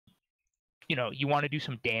you know, you want to do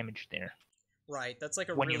some damage there. Right, that's like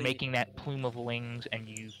a when really... you're making that plume of wings and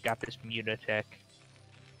you've got this Mutatech.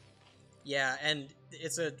 Yeah, and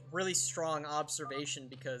it's a really strong observation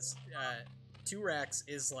because 2-Rax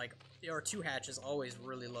is like, or 2-Hatch is always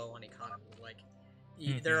really low on economy. Like,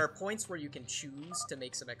 there are points where you can choose to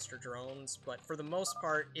make some extra drones, but for the most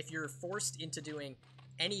part, if you're forced into doing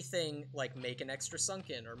anything like make an extra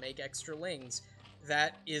sunken or make extra lings,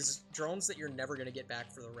 that is drones that you're never going to get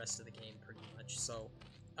back for the rest of the game, pretty much. So,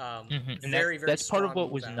 very that's part of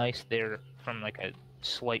what was out. nice there from like a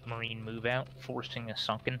slight marine move out, forcing a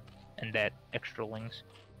sunken and that extra lings.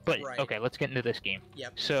 But okay, let's get into this game.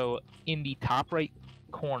 Yep. So in the top right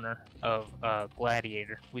corner of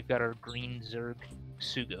Gladiator, we've got our green Zerg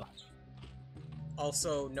Sugo,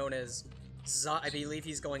 also known as I believe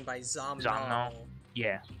he's going by ZaMNal. ZaMNal.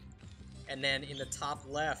 Yeah. And then in the top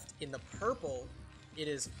left, in the purple, it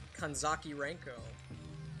is Kanzaki Ranko,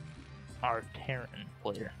 our Terran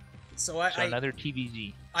player. So another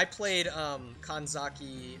TVZ. I played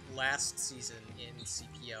Kanzaki last season in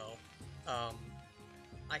CPL.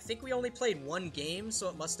 I think we only played one game, so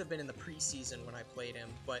it must have been in the preseason when I played him.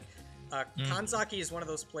 But Kanzaki is one of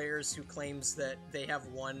those players who claims that they have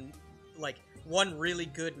one really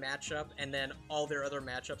good matchup, and then all their other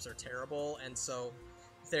matchups are terrible, and so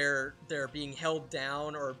they're being held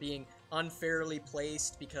down or being unfairly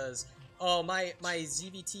placed because, oh, my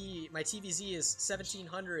ZVT, my TVZ is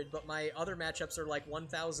 1700, but my other matchups are like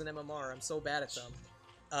 1000 MMR. I'm so bad at them.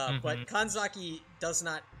 But Kanzaki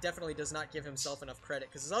definitely does not give himself enough credit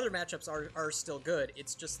because his other matchups are still good.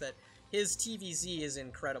 It's just that his TVZ is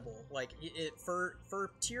incredible. Like for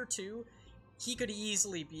tier 2, he could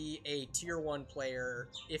easily be a tier 1 player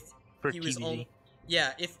if he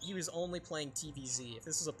was only playing TVZ. If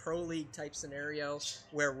this was a pro league type scenario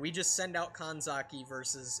where we just send out Kanzaki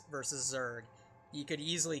versus Zerg, he could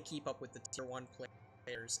easily keep up with the tier 1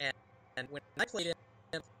 players. And when I played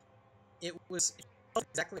him, it was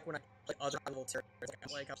exactly like when I played other level territories.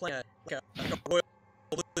 Like I play a Royal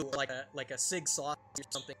Blue, like a Sig Sauce or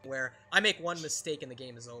something, where I make one mistake and the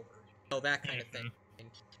game is over. So that kind of thing.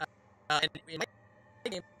 And in my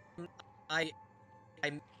game,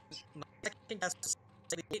 my second cast was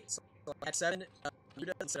 8, so I had 7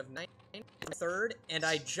 instead of 9 for third, and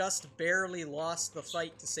I just barely lost the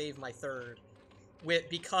fight to save my third,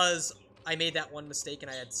 because I made that one mistake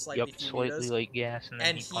and I had slightly late gas, and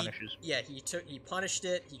then he punishes. Yeah, he punished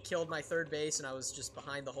it. He killed my third base, and I was just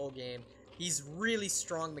behind the whole game. He's really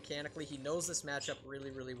strong mechanically. He knows this matchup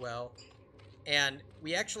really, really well. And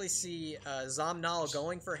we actually see ZaMNal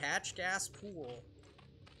going for hatch gas pool.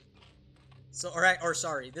 So,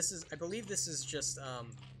 sorry, I believe this is just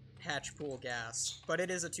hatch pool gas, but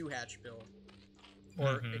it is a 2-hatch build.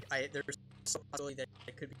 Or there's some possibility that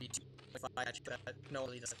it could be 2.5 hatch, but no one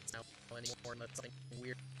really doesn't know anymore unless something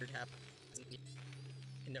weird happens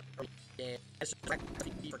in the early game. It's just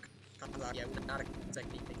yeah, we're not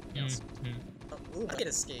expecting anything else. Ooh, it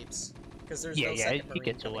escapes because there's no second marine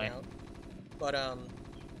gets coming away. out. But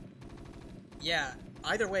yeah.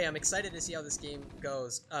 Either way, I'm excited to see how this game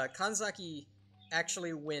goes. Kanzaki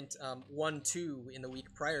actually went 1-2 in the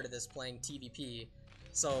week prior to this playing TVP,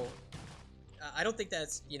 so I don't think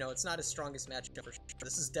that's, it's not his strongest matchup for sure.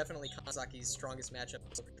 This is definitely Kanzaki's strongest matchup.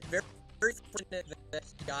 So very, very fortunate that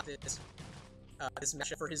he got this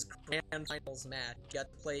matchup for his grand finals match. He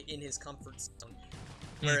got to play in his comfort zone.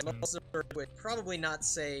 Whereas most would probably not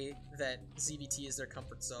say that ZVT is their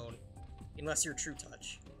comfort zone, unless you're True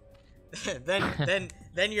Touch. then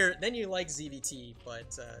you like ZVT,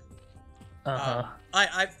 but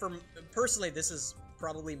personally, this is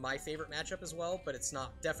probably my favorite matchup as well, but it's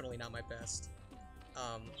definitely not my best.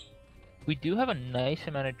 We do have a nice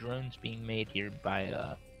amount of drones being made here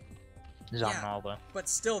by ZaMNal, though. But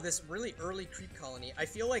still, this really early creep colony, I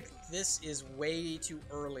feel like this is way too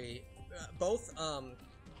early. Both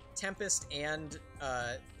Tempest and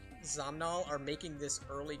ZaMNal are making this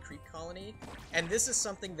early creep colony, and this is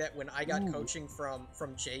something that when I got coaching from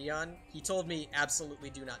Jaehyun, he told me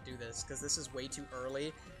absolutely do not do this because this is way too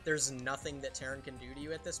early. There's nothing that Terran can do to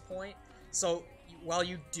you at this point. So while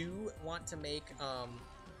you do want to make 2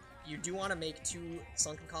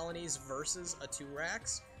 sunken colonies versus a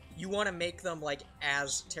 2-Rax, you want to make them like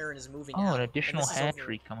as Terran is moving out. An additional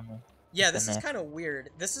hatchery coming in. Yeah, this is kind of weird.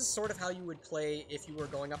 This is sort of how you would play if you were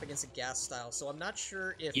going up against a gas style, so I'm not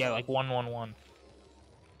sure if... Yeah, like 1-1-1. I'm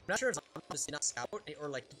not sure if Zombies did not scout, or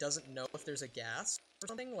like doesn't know if there's a gas or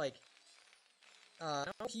something, like... no,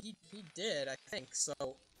 he did, I think, so...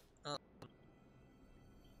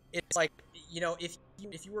 it's like,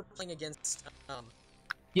 if you were playing against...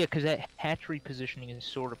 Yeah, because that hatchery positioning is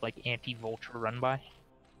sort of like anti-Vulture run-by.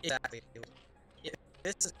 Exactly. If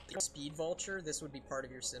this is Speed Vulture, this would be part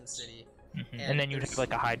of your SimCity. And then you'd have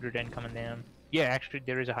like a Hydroden coming down. Yeah, actually,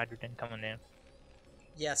 there is a Hydroden coming down.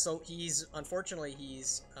 Yeah, so unfortunately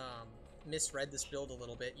he's misread this build a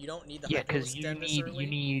little bit. You don't need the Yeah, because you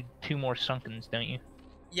need 2 more Sunkens, don't you?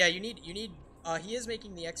 Yeah, you need he is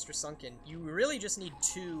making the extra Sunken. You really just need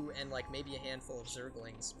 2 and like maybe a handful of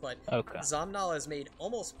Zerglings, but okay. ZaMNal has made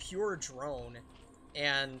almost pure drone,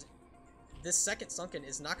 and this second Sunken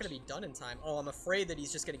is not going to be done in time. Oh, I'm afraid that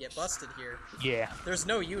he's just going to get busted here. Yeah. There's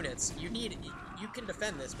no units. You can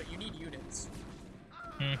defend this, but you need units.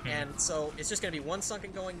 And so it's just going to be 1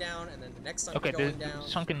 Sunken going down, and then the next Sunken going down.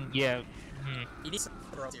 Sunken, yeah. You need some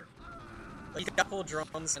drones here. Like, you got to pull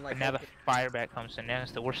drones and like. And now the fireback comes in. Now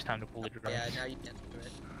it's the worst time to pull the drones. Yeah, now you can't do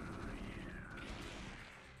it.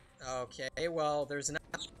 Okay, well, there's not.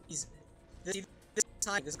 This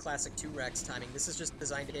time, this classic 2-Rex timing. This is just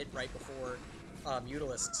designed to hit right before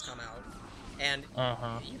Mutalisks come out. And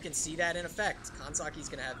you can see that in effect. Kanzaki's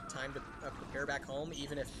going to have time to prepare back home,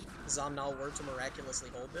 even if ZaMNal were to miraculously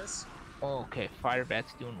hold this. Okay,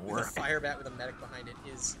 Firebat's doing work. The Firebat with a medic behind it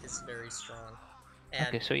is very strong. And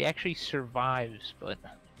okay, so he actually survives, but...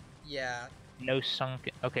 Yeah. No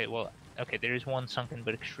Sunken. Okay, well, okay, there is 1 Sunken,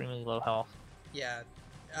 but extremely low health. Yeah.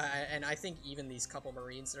 And I think even these couple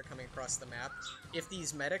Marines that are coming across the map, if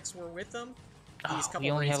these medics were with them, these couple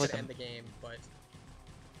Marines could end the game, but...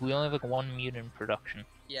 We only have like 1 muta in production.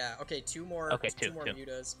 Yeah, okay, 2 more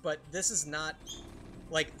mutas, but this is not...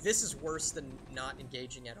 Like, this is worse than not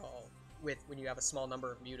engaging at all when you have a small number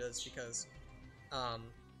of mutas, because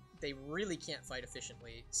they really can't fight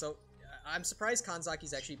efficiently. So, I'm surprised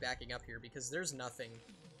Kanzaki's actually backing up here, because there's nothing...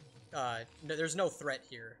 there's no threat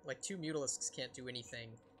here. Like, 2 Mutalisks can't do anything.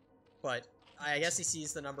 But I guess he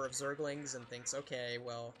sees the number of Zerglings and thinks, okay,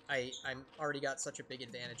 well, I'm already got such a big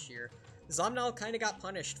advantage here. ZaMNal kind of got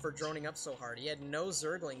punished for droning up so hard. He had no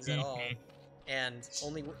Zerglings at all, and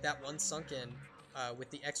only that 1 Sunken, with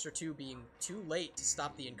the extra 2 being too late to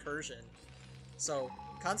stop the incursion. So,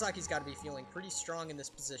 Kanzaki's got to be feeling pretty strong in this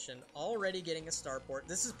position, already getting a starport.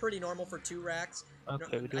 This is pretty normal for 2-Racks.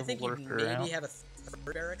 Okay, I think you maybe have a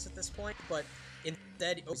 3rd barracks at this point, but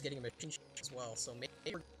instead, he's getting a machine ship as well, so maybe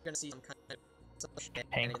we're going to see some kind of...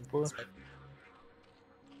 Tank bush.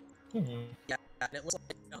 Yeah, and it looks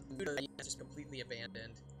like Muta is just completely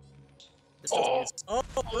abandoned. Oh,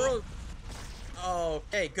 bro! Oh,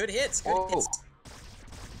 okay, good hits, good hits.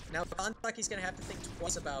 Now Kanzaki's gonna have to think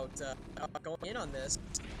twice about going in on this.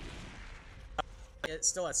 It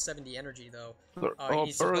still has 70 energy though. He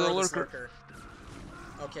needs to burrow this lurker.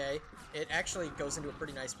 Okay, it actually goes into a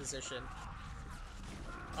pretty nice position.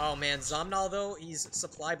 Oh man, ZaMNal though, he's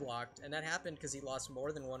supply blocked, and that happened because he lost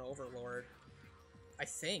more than 1 Overlord. I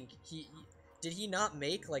think did he not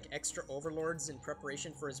make like extra Overlords in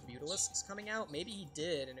preparation for his Mutalisks coming out? Maybe he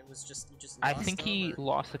did, and it was just he just. I think he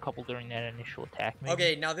lost a couple during that initial attack. Maybe.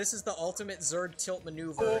 Okay, now this is the ultimate Zerg tilt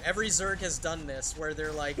maneuver. Every Zerg has done this, where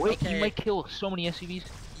they're like, wait, okay, he might kill so many SCVs.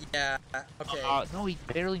 Yeah. Okay. No, he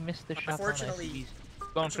barely missed the shot on SCVs.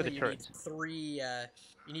 Going for the turrets.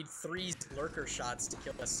 You need 3 lurker shots to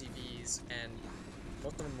kill SCVs, and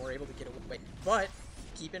most of them were able to get away. But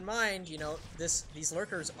keep in mind, you know, these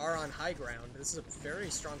lurkers are on high ground. This is a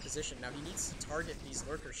very strong position. Now he needs to target these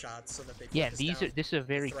lurker shots so that they. Yeah, this is a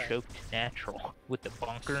very choked natural with the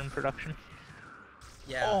bunker in production.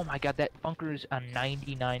 Yeah. Oh my god, that bunker is a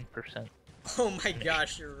 99%. Oh my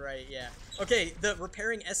gosh, you're right. Yeah. Okay, the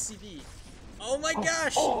repairing SCV. Oh my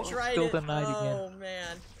gosh, tried it. Oh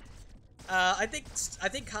man. I think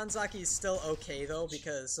Kanzaki is still okay though,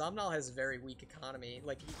 because ZaMNal has a very weak economy.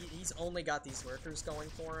 Like he's only got these lurkers going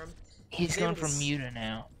for him. He's going for Muta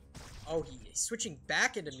now. Oh, he's switching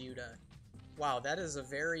back into Muta. Wow, that is a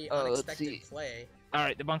very unexpected play. All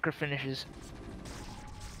right, the bunker finishes,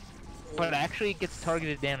 but actually it gets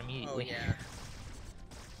targeted down immediately. Oh yeah.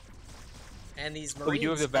 And these Marines. We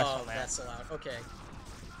do have the vessel now. Vessel out. Okay.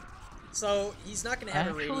 So he's not gonna have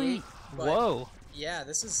a radiate. But... Whoa. Yeah,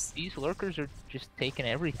 these lurkers are just taking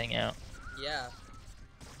everything out. Yeah.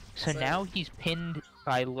 So now he's pinned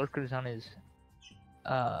by lurkers on his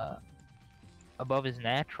above his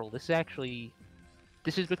natural. This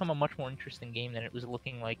has become a much more interesting game than it was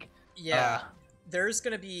looking like. Yeah. There's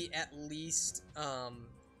gonna be at least a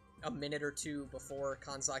minute or 2 before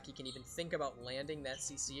Kanzaki can even think about landing that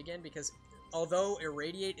CC again, because although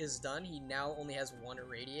Irradiate is done, he now only has 1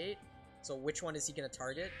 Irradiate. So which one is he gonna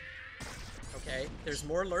target? Okay, there's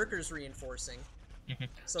more lurkers reinforcing.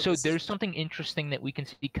 So there's something interesting that we can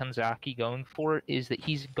see Kanzaki going for, is that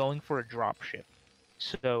he's going for a dropship.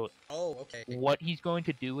 So okay. What he's going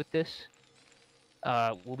to do with this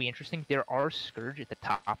will be interesting. There are Scourge at the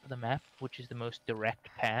top of the map, which is the most direct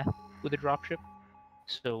path with a dropship.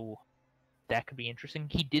 So that could be interesting.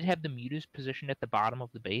 He did have the mutas positioned at the bottom of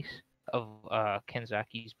the base of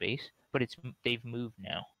Kanzaki's base, but they've moved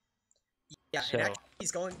now. Yeah, so, and actually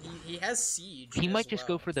he's going. He has siege. He might just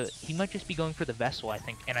well. go for the. He might just be going for the vessel, I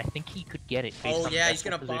think, and I think he could get it. Based on yeah, the he's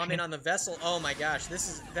gonna positioning. bomb in on the vessel. Oh my gosh, this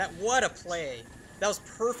is that. What a play! That was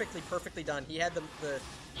perfectly done. He had the.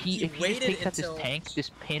 He if waited he takes until... out this tank,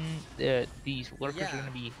 this pin, these lurkers are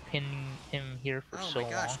gonna be pinning him here for so long.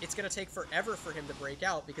 Oh my gosh, it's gonna take forever for him to break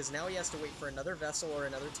out because now he has to wait for another vessel or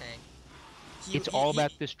another tank. It's all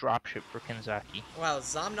about this dropship for Kanzaki. Wow,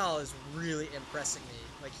 ZaMNal is really impressing me.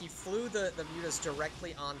 Like, he flew the mutas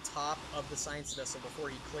directly on top of the science vessel before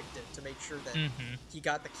he clicked it to make sure that he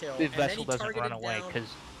got the kill. The vessel doesn't run away because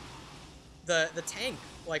the tank,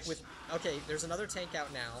 like with... Okay, there's another tank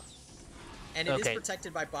out now. And it is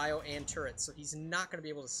protected by bio and turrets, so he's not going to be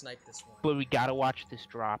able to snipe this one. But we gotta watch this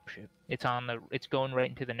dropship. It's going right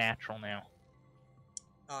into the natural now.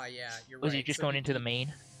 Yeah, you're right. Was he just going into the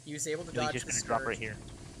main? He was able to dodge he's just the gonna drop right here.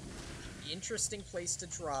 Interesting place to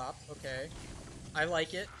drop. Okay. I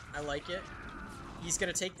like it. I like it. He's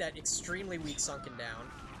gonna take that extremely weak sunken down.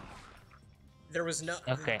 There was no...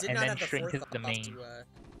 Okay, did and not then have the straight into the main.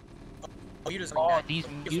 These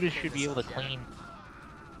mutas should be able to clean.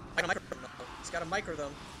 He's got to micro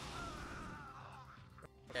them.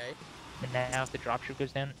 Okay. And now if the dropship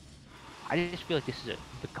goes down, I just feel like this is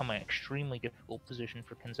become an extremely difficult position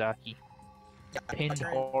for Kanzaki. Yeah, Pinned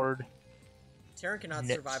hard. Terran cannot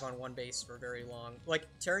survive on one base for very long. Like,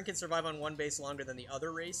 Terran can survive on one base longer than the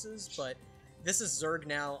other races, but this is Zerg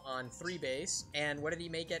now on 3 base, and what did he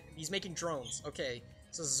make it? He's making drones. Okay,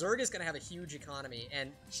 so Zerg is going to have a huge economy,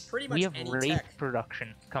 and pretty much any We have Wraith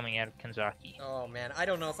production coming out of Kanzaki. Oh man, I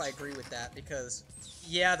don't know if I agree with that, because,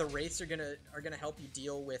 yeah, the Wraiths are gonna help you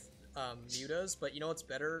deal with mutas, but you know what's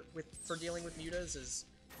better for dealing with mutas is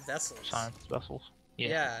vessels. Science vessels.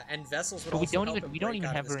 Yeah, and vessels would but also we don't even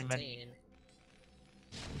have very many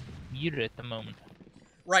muta at the moment.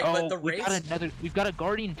 Right, but the Wraiths... We've got a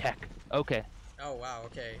Guardian tech. Okay. Oh wow,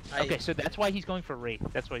 okay. Okay, so that's why he's going for Wraith.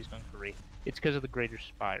 It's because of the Greater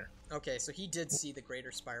Spire. Okay, so he did see the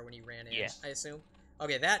Greater Spire when he ran in, yeah. I assume?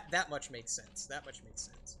 Okay, that much makes sense. That much makes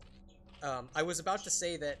sense. I was about to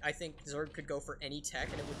say that I think Zerg could go for any tech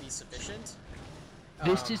and it would be sufficient.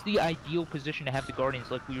 This is the ideal position to have the Guardians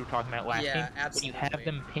like we were talking about last game. Absolutely. When you have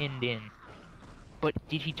them pinned in. But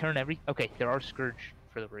did he turn every... Okay, there are Scourge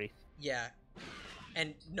for the Wraith. Yeah.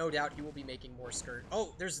 And no doubt he will be making more Scourge.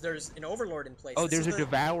 Oh, there's an Overlord in place. Oh, there's a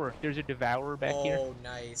Devourer. There's a Devourer back here. Oh,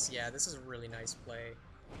 nice. Yeah, this is a really nice play.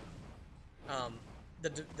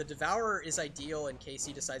 The Devourer is ideal in case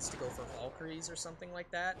he decides to go for Valkyries or something like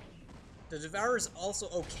that. The Devourer is also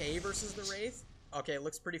okay versus the Wraith. Okay, it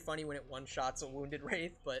looks pretty funny when it one-shots a wounded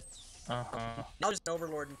Wraith, but... now there's an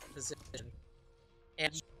Overlord in position.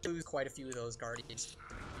 And you lose quite a few of those Guardians, to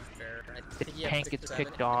be fair. The tank gets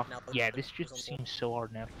picked off. Yeah, this just seems so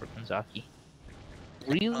hard now for Kanzaki.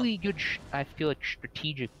 Really good, I feel like,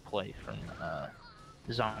 strategic play from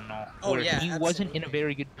ZaMNal. He wasn't in a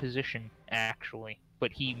very good position, actually.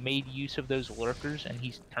 But he made use of those lurkers, and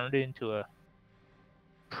he's turned it into a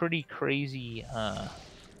pretty crazy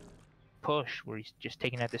push, where he's just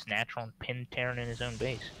taking out this natural and pin Terran in his own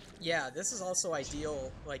base. Yeah, this is also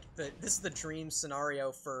ideal. Like, this is the dream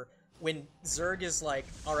scenario for when Zerg is like,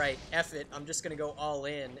 alright, F it, I'm just gonna go all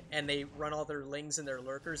in, and they run all their lings and their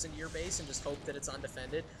lurkers into your base and just hope that it's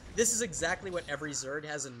undefended. This is exactly what every Zerg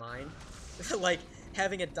has in mind. Like,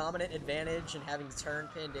 having a dominant advantage and having Terran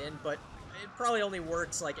pinned in, but it probably only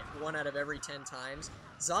works like 1 out of every 10 times.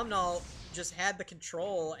 ZaMNal just had the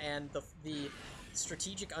control and the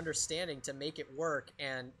strategic understanding to make it work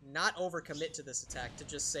and not overcommit to this attack, to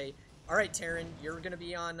just say, alright Terran, you're gonna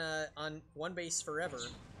be on one base forever.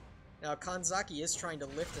 Now Kanzaki is trying to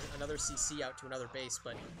lift another CC out to another base,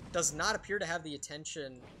 but does not appear to have the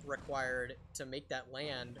attention required to make that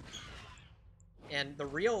land. And the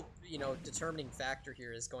real, determining factor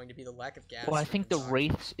here is going to be the lack of gas. Well, I think the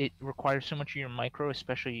Wraiths, it requires so much of your micro,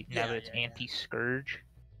 especially now that it's anti-Scourge,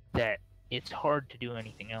 that it's hard to do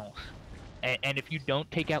anything else. And if you don't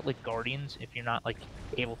take out, like, Guardians, if you're not, like,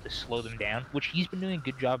 able to slow them down, which he's been doing a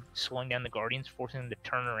good job slowing down the Guardians, forcing them to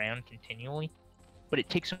turn around continually, but it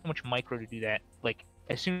takes so much micro to do that. Like,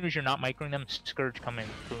 as soon as you're not microing them, Scourge come in,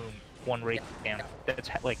 boom, 1 Wraith down. That's,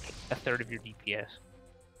 like, a third of your DPS.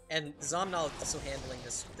 And ZaMNal is also handling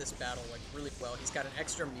this battle, like, really well. He's got an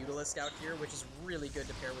extra Mutalist out here, which is really good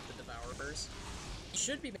to pair with the Devourers. He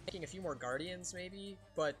should be making a few more Guardians, maybe,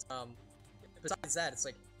 but, besides that, it's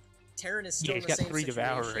like, Terran is still Yeah, in he's the got same 3 situation.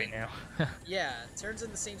 Devour right now. Yeah, Terran's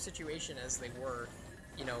in the same situation as they were,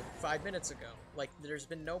 5 minutes ago. Like, there's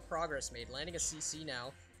been no progress made. Landing a CC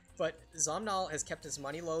now, but ZaMNal has kept his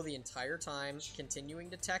money low the entire time, continuing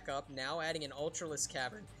to tech up, now adding an Ultralisk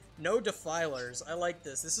Cavern. No Defilers. I like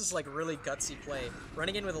this. This is, like, really gutsy play.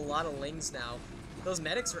 Running in with a lot of Lings now. Those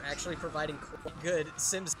medics are actually providing quite good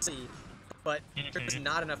SimCity, but there's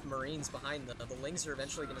not enough Marines behind them. The Lings are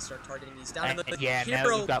eventually going to start targeting these down. And yeah, hero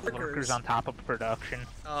now you've got lurkers lurkers on top of production.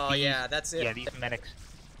 Oh yeah, that's it. Yeah, these medics.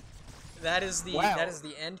 That is the Wow. that is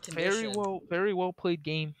the end condition. Very well played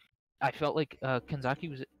game. I felt like Kanzaki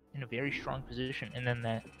was in a very strong position, and then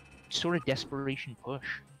that sort of desperation push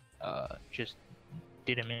just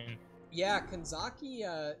did him in. Yeah, Kanzaki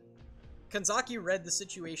read the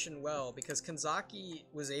situation well, because Kanzaki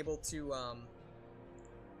was able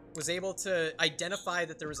to identify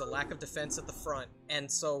that there was a lack of defense at the front,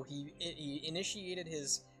 and so he initiated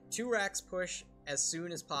his 2 racks push as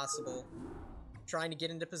soon as possible, trying to get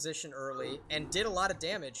into position early, and did a lot of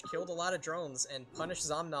damage, killed a lot of drones, and punished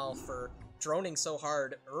ZaMNal for droning so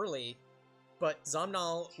hard early. But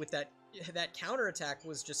ZaMNal, with that counterattack,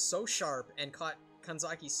 was just so sharp and caught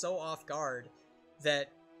Kanzaki so off guard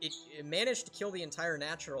that it managed to kill the entire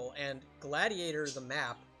natural, and Gladiator, the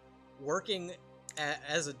map, working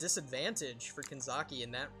as a disadvantage for Kanzaki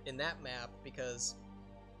in that map, because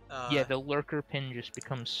yeah, the lurker pin just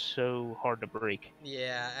becomes so hard to break.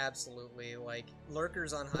 Yeah, absolutely. Like,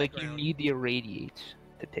 lurkers on high like ground. You need the irradiates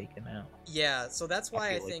to take them out. Yeah, so that's why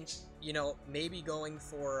I think, maybe going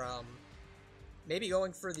for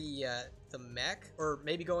the mech, or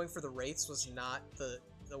maybe going for the wraiths was not the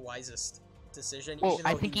wisest decision. Well,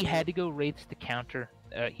 I think he had to go wraiths to counter.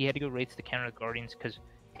 He had to go wraiths to counter the guardians, because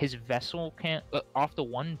his vessel can't off the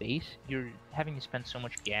one base. You're having to spend so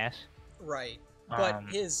much gas. Right. But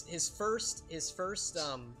his first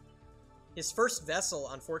vessel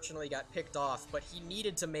unfortunately got picked off, but he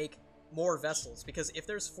needed to make more vessels, because if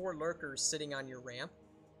there's 4 lurkers sitting on your ramp,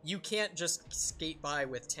 you can't just skate by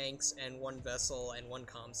with tanks and 1 vessel and 1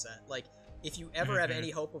 comm set. Like, if you ever have any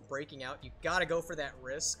hope of breaking out, you gotta go for that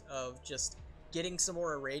risk of just getting some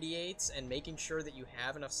more irradiates and making sure that you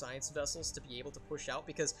have enough science vessels to be able to push out,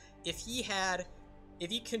 because if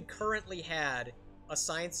he concurrently had a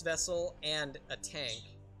science vessel and a tank,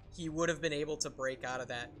 he would have been able to break out of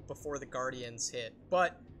that before the Guardians hit.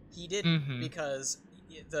 But he didn't, because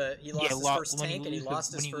he lost his first tank and he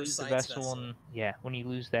lost his first science vessel. And, when you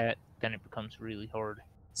lose that, then it becomes really hard.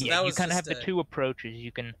 So yeah, you kind of have the 2 approaches.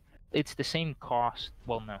 It's the same cost.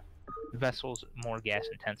 Well, no, vessel's more gas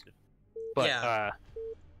intensive, but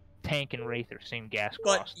tank and wraith are same gas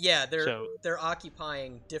cost. But yeah, they're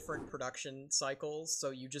occupying different production cycles,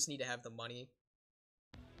 so you just need to have the money.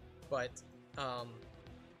 But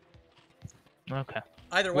okay.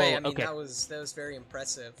 Either way, that was very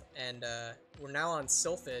impressive, and we're now on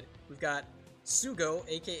Sylphid. We've got Sugo,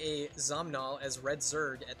 aka ZaMNal, as Red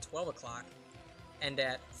Zerg at 12 o'clock, and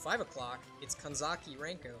at 5 o'clock, it's Kanzaki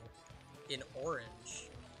Ranko in orange.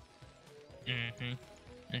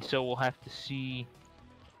 And so we'll have to see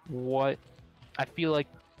what... I feel like...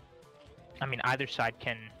 either side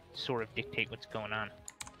can sort of dictate what's going on,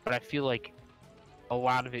 but I feel like a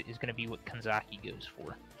lot of it is going to be what Kanzaki goes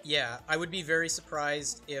for. Yeah, I would be very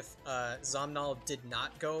surprised if ZaMNal did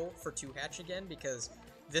not go for 2-hatch again, because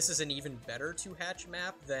this is an even better 2-hatch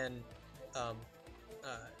map than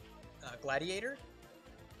Gladiator.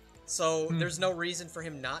 So there's no reason for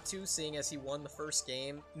him not to, seeing as he won the first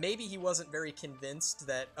game. Maybe he wasn't very convinced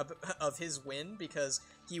of his win, because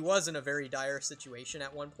he was in a very dire situation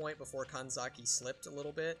at one point before Kanzaki slipped a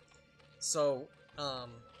little bit. So,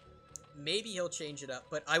 maybe he'll change it up,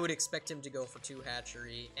 but I would expect him to go for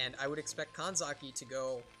 2-hatchery, and I would expect Kanzaki to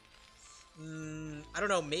go... I don't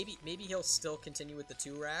know, maybe he'll still continue with the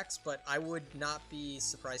 2 racks, but I would not be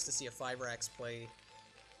surprised to see a 5 racks play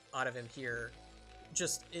out of him here.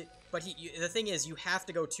 The thing is, you have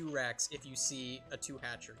to go 2 racks if you see a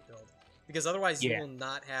 2-hatchery build, because otherwise you will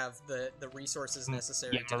not have the resources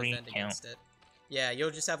necessary to defend against it. Yeah,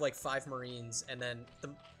 you'll just have like 5 Marines, and then the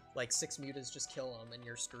 6 mutas just kill them, and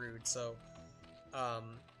you're screwed. So, wow,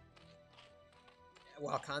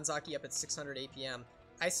 Kanzaki up at 600 APM.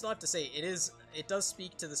 I still have to say, it does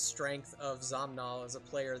speak to the strength of ZaMNal as a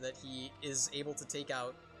player that he is able to take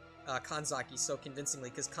out Kanzaki so convincingly,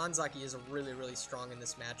 because Kanzaki is really, really strong in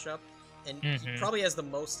this matchup, and he probably has the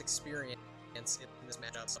most experience in this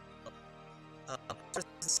matchup. So, as far as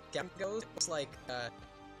the scout goes, it looks like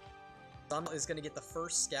ZaMNal is going to get the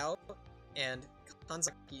first scout, and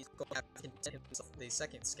Kanzaki is going to have the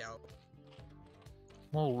second scout.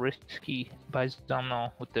 A little risky by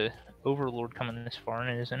ZaMNal with the Overlord coming this far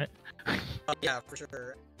in, isn't it? Yeah, for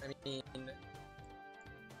sure. I mean,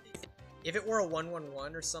 if it were a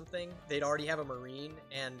 1-1-1 or something, they'd already have a Marine,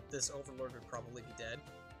 and this Overlord would probably be dead.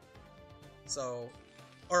 So,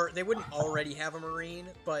 or they wouldn't already have a Marine,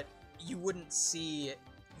 but you wouldn't see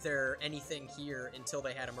anything here until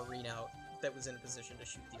they had a Marine out that was in a position to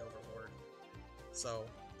shoot the Overlord. So,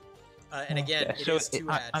 and again, it is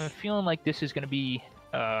 2-hatch. I'm feeling like this is gonna be,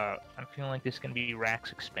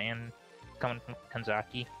 Rax expand coming from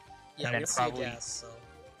Kanzaki. Yeah, and then we'll probably, see a guess, so.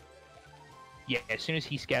 Yeah, as soon as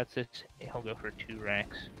he scouts this, he'll go for 2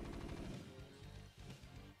 Rax.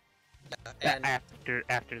 Yeah, and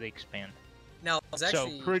after they expand. now, it's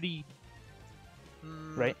actually... So, pretty...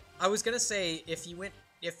 right? I was gonna say, if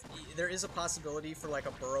there is a possibility for like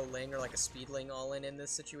a Burrow Ling or like a Speedling all-in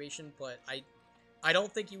this situation, but I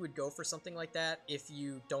don't think you would go for something like that if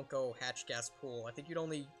you don't go hatch gas pool. I think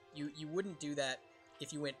you wouldn't do that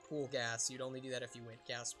if you went pool gas. You'd only do that if you went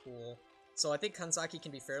gas pool. So I think Kanzaki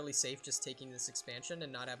can be fairly safe just taking this expansion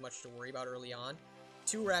and not have much to worry about early on.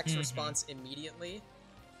 2 Rax response immediately,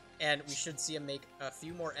 and we should see him make a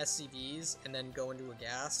few more SCVs and then go into a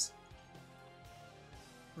gas.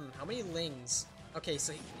 How many Lings? Okay,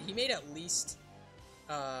 so he made at least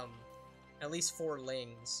 4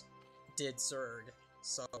 Lings. Did Zerg,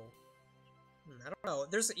 so I don't know.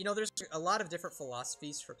 There's a lot of different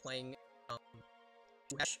philosophies for playing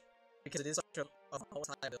because it is such a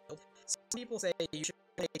volatile build. Some people say you should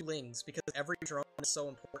play 2 Lings because every drone is so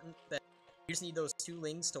important that you just need those 2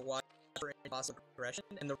 Lings to watch for any possible progression,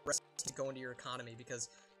 and the rest to go into your economy because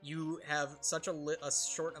you have such a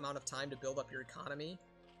short amount of time to build up your economy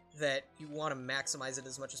that you want to maximize it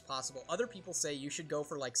as much as possible. Other people say you should go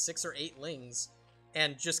for like 6 or 8 Lings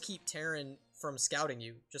and just keep Terran from scouting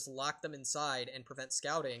you. Just lock them inside and prevent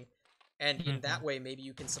scouting, and in that way maybe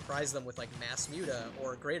you can surprise them with like Mass Muta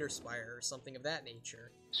or Greater Spire or something of that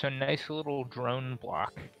nature. So nice little drone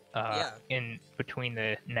block in between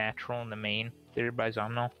the natural and the main there by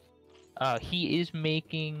ZaMNal. He is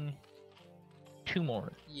making 2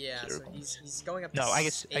 more. Yeah, so he's going up to No,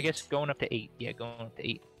 8. I guess going up to 8. Yeah, going up to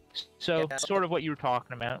 8. So sort of what you were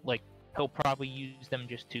talking about, like he'll probably use them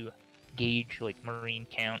just to gauge like Marine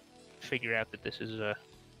count, figure out that this is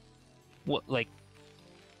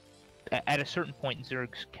at a certain point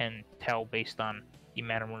Zergs can tell based on the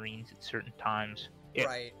amount of Marines at certain times.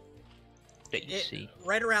 Right. That you see.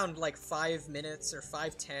 Right around like 5 minutes or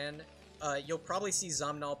 5:10, you'll probably see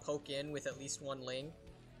ZaMNal poke in with at least 1 Ling.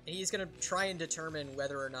 And he's gonna try and determine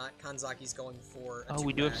whether or not Kanzaki's going for a 2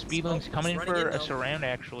 we do have Rax. Speedlings coming in for a surround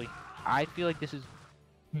actually. I feel like this is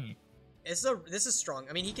This is strong.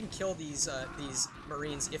 I mean, he can kill these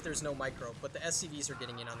Marines if there's no micro, but the SCVs are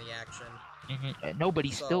getting in on the action. No, but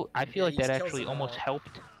I feel like that actually almost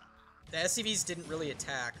helped. The SCVs didn't really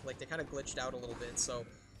attack. Like, they kind of glitched out a little bit, so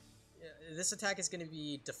this attack is going to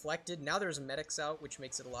be deflected. Now there's medics out, which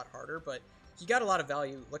makes it a lot harder, but he got a lot of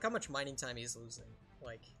value. Look how much mining time he's losing.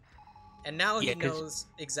 Like, and now he knows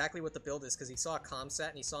exactly what the build is, because he saw a comsat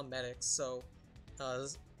and he saw medics, so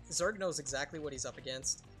Zerg knows exactly what he's up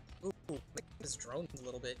against. Ooh, his drones a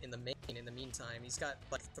little bit in the meantime. He's got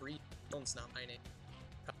like 3 drones not mining.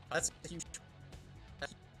 That's a huge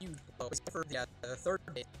blow. It's for the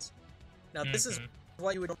 3rd base. Now this is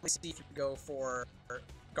what you would only see if you go for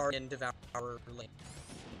Guardian, Devourer, Link.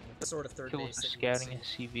 The sort of 3rd base. Scouting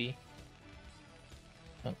SCV.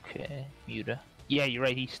 Okay, Muta. Yeah, you're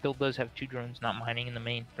right. He still does have 2 drones not mining in the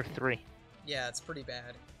main, or 3. Yeah, it's pretty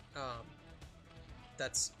bad.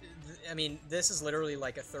 I mean, this is literally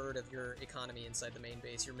like a 1/3 of your economy inside the main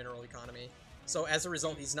base, your mineral economy. So as a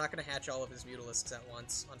result, he's not going to hatch all of his Mutalisks at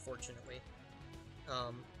once, unfortunately.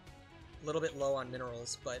 A little bit low on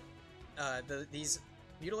minerals, but these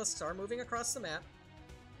Mutalisks are moving across the map.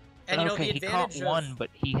 And he caught 1, but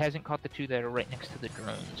he hasn't caught the 2 that are right next to the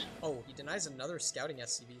drones. Oh, he denies another scouting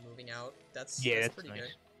SCV moving out. That's pretty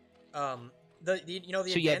nice. Good. The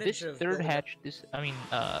this 3rd hatch, this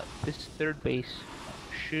 3rd base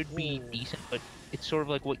should be decent, but it's sort of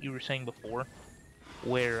like what you were saying before,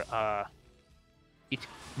 where it's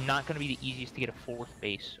not going to be the easiest to get a 4th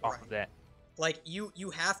base off of that. Like,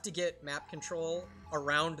 you have to get map control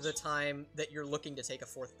around the time that you're looking to take a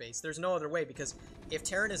 4th base. There's no other way, because if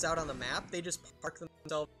Terran is out on the map, they just park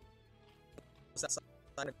themselves outside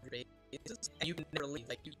of your bases, and you can never leave.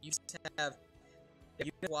 Like, you just have...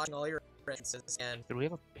 You've been watching all your entrances, and... Do we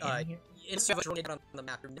have a pin here? If you have a drone on the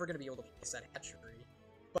map, you're never going to be able to place that hatchery.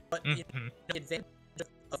 But the advantage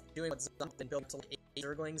of doing what's done and building to like 8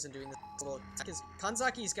 Zerglings and doing this little attack is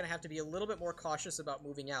Kanzaki is going to have to be a little bit more cautious about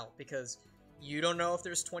moving out, because you don't know if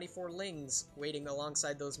there's 24 Lings waiting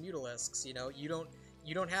alongside those Mutalisks, you know?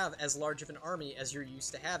 you don't have as large of an army as you're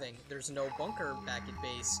used to having. There's no bunker back at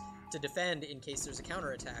base to defend in case there's a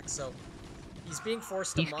counterattack. So he's being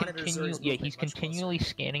forced to monitor Zuri's movement he's much continually closer.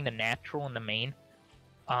 scanning the natural and the main.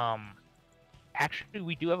 Actually,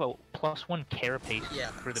 we do have a +1 carapace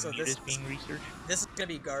for the mutas being researched. This is gonna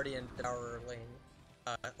be Guardian Devourer lane,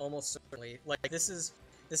 almost certainly. Like this is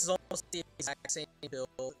almost the exact same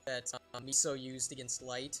build that Miso used against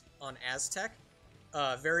Light on Aztec.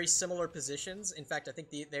 Very similar positions. In fact, I think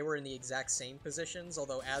they were in the exact same positions.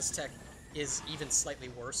 Although Aztec is even slightly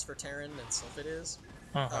worse for Terran than Sylphid is.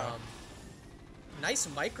 Nice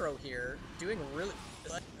micro here, doing really.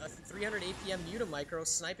 A 300 APM Muta micro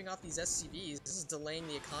sniping off these SCVs. This is delaying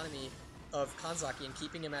the economy of Kanzaki and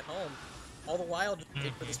keeping him at home. All the while, just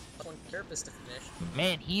wait for this one carapace to finish.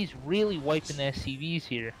 Man, he's really wiping the SCVs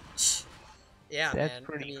here. Yeah, that's man.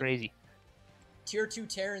 pretty crazy. Tier 2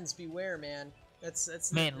 Terrans, beware, man.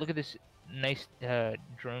 That's. Man, look at this nice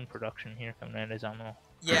drone production here coming out of ZaMNal.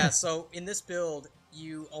 Yeah, so in this build,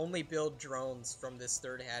 you only build drones from this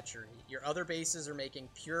third hatchery. Your other bases are making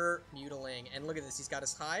pure mutiling, and look at this, he's got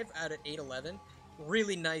his hive out at 811.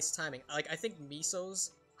 Really nice timing. Like, I think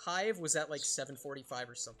Miso's hive was at like 745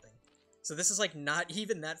 or something. So this is like not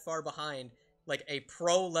even that far behind like a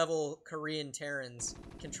pro-level Korean Terran's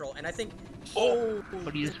control. And I think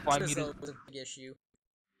but he has 5 mutas. Was a big issue.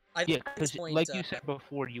 Yeah, because like you said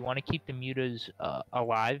before, you want to keep the mutas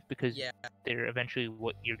alive because they're eventually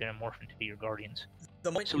what you're going to morph into your guardians.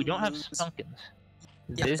 So we don't have sunkens.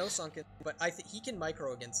 Yeah, no sunken, but I think he can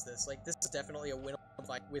micro against this. Like, this is definitely a winnable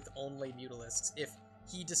fight with only mutalisks if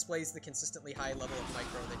he displays the consistently high level of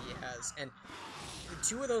micro that he has. And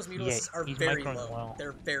 2 of those mutalisks are very low. Well.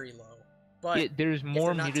 They're very low. But there's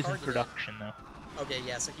more mutas in production, though. Okay,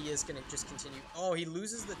 yeah, so he is going to just continue. Oh, he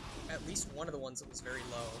loses at least one of the ones that was very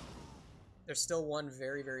low. There's still one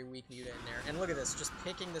very, very weak muta in there. And look at this, just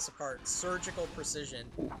picking this apart. Surgical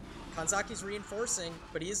precision. Kanzaki's reinforcing,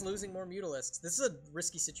 but he is losing more mutalisks. This is a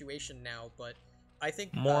risky situation now, but I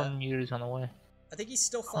think... More mutas on the way. I think he's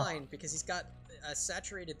still fine, because he's got a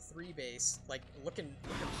saturated 3 base, like, looking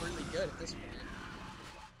really good at this point.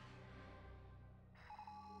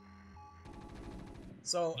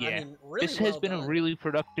 So, yeah. I mean, really this has been a really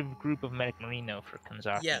productive group of Medic Marine, though, for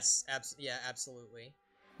Kanzaki. Yes, absolutely.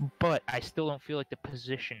 But I still don't feel like the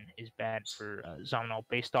position is bad for ZaMNal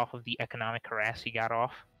based off of the economic harass he got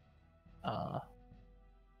off.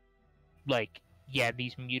 Like, yeah,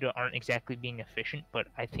 these muta aren't exactly being efficient, but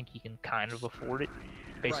I think he can kind of afford it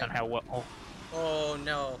based on how well... Oh,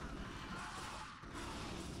 no.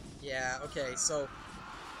 Yeah, okay, so...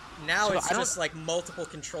 Now it's just like multiple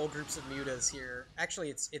control groups of mutas here. Actually,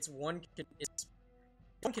 it's one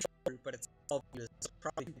control group, but it's all mutas. So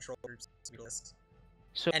probably 2 control groups of mutalisks.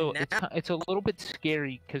 So it's a little bit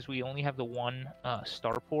scary because we only have the one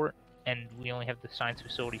starport, and we only have the science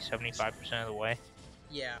facility 75% of the way.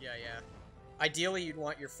 Yeah. Ideally, you'd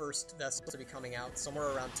want your first vessel to be coming out somewhere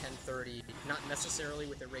around 10:30. Not necessarily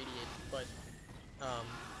with irradiated, but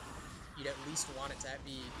you'd at least want it to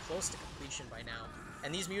be close to completion by now.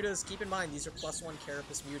 And these mutas, keep in mind, these are +1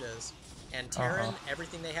 carapace mutas. And Terran,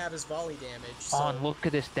 everything they have is volley damage. So... Oh, and look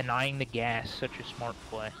at this, denying the gas. Such a smart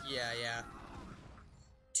play. Yeah.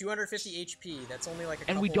 250 HP, that's only like a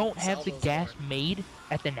couple. And we don't have the gas made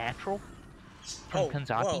at the natural from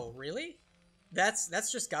Kanzaki. Whoa, really?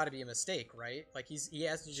 That's just got to be a mistake, right? Like he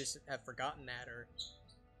has to just have forgotten that or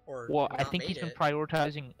well, I think he's been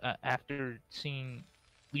prioritizing after seeing,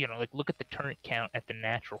 you know, like look at the turret count at the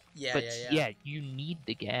natural. Yeah. You need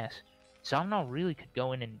the gas. ZaMNal really could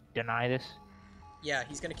go in and deny this. Yeah,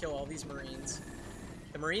 he's gonna kill all these Marines.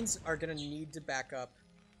 The Marines are gonna need to back up.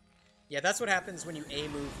 Yeah, that's what happens when you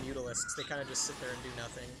A-move mutalisks. They kind of just sit there and do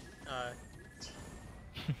nothing.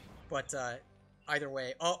 But either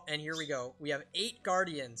way. Oh, and here we go. We have 8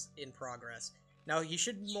 Guardians in progress. Now, you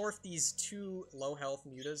should morph these 2 low-health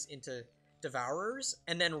mutas into Devourers,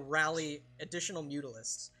 and then rally additional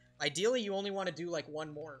mutalisks. Ideally, you only want to do, like,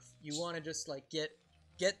 1 morph. You want to just, like, get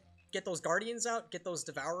those Guardians out, get those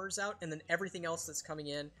Devourers out, and then everything else that's coming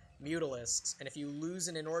in, mutalisks. And if you lose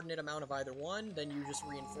an inordinate amount of either one, then you just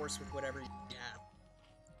reinforce with whatever you have.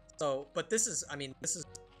 So, but this is, I mean, this is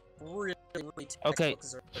really okay.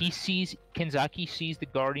 Kanzaki sees the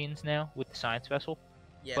Guardians now with the Science Vessel,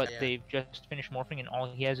 but they've just finished morphing, and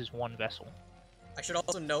all he has is 1 vessel. I should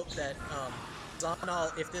also note that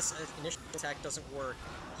ZaMNal, if this initial attack doesn't work,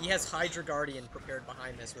 he has Hydra Guardian prepared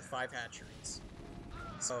behind this with 5 hatcheries.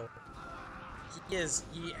 So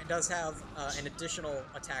he does have an additional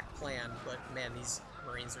attack plan, but man, these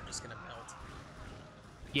Marines are just gonna melt.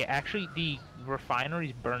 Yeah, actually, the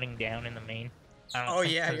refinery's burning down in the main. Oh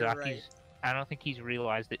yeah, you're right. I don't think he's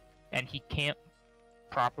realized it, and he can't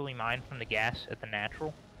properly mine from the gas at the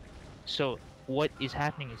natural. So what is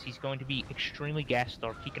happening is he's going to be extremely gas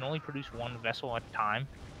starved. He can only produce one vessel at a time.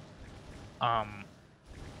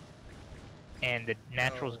 And the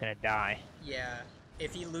natural is going to die. Yeah,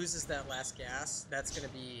 if he loses that last gas, that's going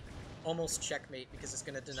to be almost checkmate because it's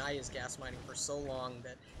going to deny his gas mining for so long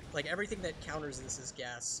that, like, everything that counters this is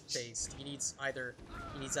gas based. He needs either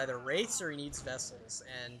wraiths or he needs vessels,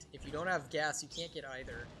 and if you don't have gas, you can't get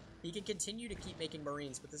either. He can continue to keep making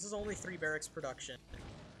marines, but this is only 3 barracks production.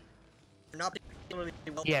 They're not particularly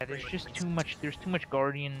well. Yeah, there's just too much. There's too much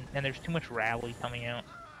guardian, and there's too much rally coming out,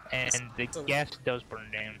 and the gas does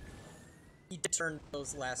burn down. He did turn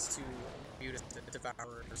those last 2 mutas to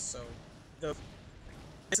devourers, so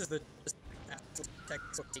this is the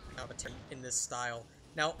textbook taking out attempt in this style.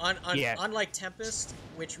 Now, unlike Tempest,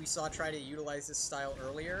 which we saw try to utilize this style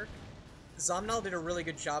earlier, ZaMNal did a really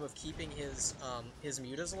good job of keeping his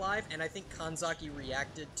mutas alive, and I think Kanzaki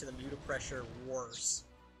reacted to the muta pressure worse.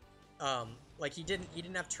 Like he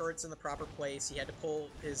didn't have turrets in the proper place. He had to pull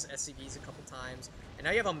his SCVs a couple times, and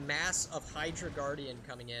now you have a mass of Hydra Guardian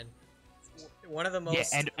coming in. One of the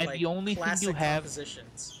most and like, the only thing you have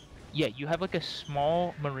compositions. Yeah, you have like a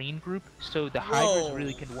small marine group, so the Hydras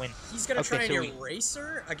really can win. He's gonna try an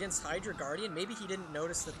eraser against Hydra Guardian. Maybe he didn't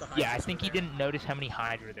notice that the Hydras I think he didn't notice how many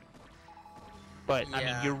Hydra there. But yeah. I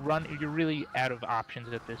mean, you're really out of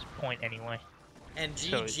options at this point anyway. And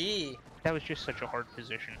GG. So that was just such a hard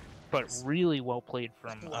position, but really well played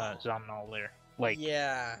from ZaMNal there. Like,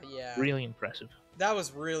 yeah, really impressive. That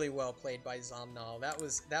was really well played by ZaMNal.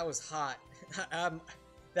 That was hot.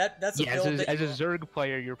 That's a build as a Zerg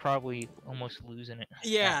player, you're probably almost losing it.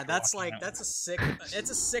 Yeah, that's a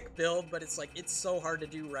sick build, but it's like it's so hard to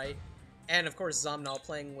do right. And of course, ZaMNal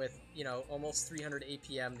playing with almost 300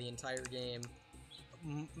 APM the entire game,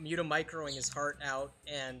 muta microing his heart out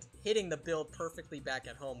and hitting the build perfectly back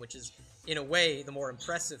at home, which is in a way the more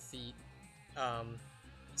impressive feat.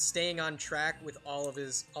 Staying on track with all of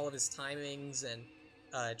his timings and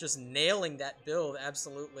just nailing that build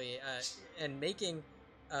absolutely, and making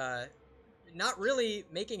not really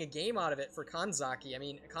making a game out of it for Kanzaki. I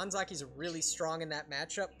mean, Kanzaki's really strong in that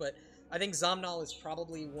matchup, but I think ZaMNal is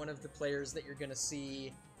probably one of the players that you're gonna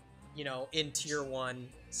see, in Tier 1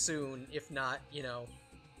 soon, if not, Yeah,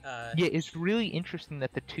 it's really interesting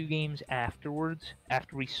that the 2 games afterwards,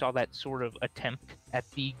 after we saw that sort of attempt at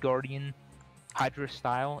the Guardian Hydra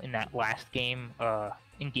style in that last game,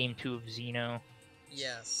 in Game 2 of Xeno.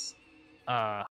 Yes.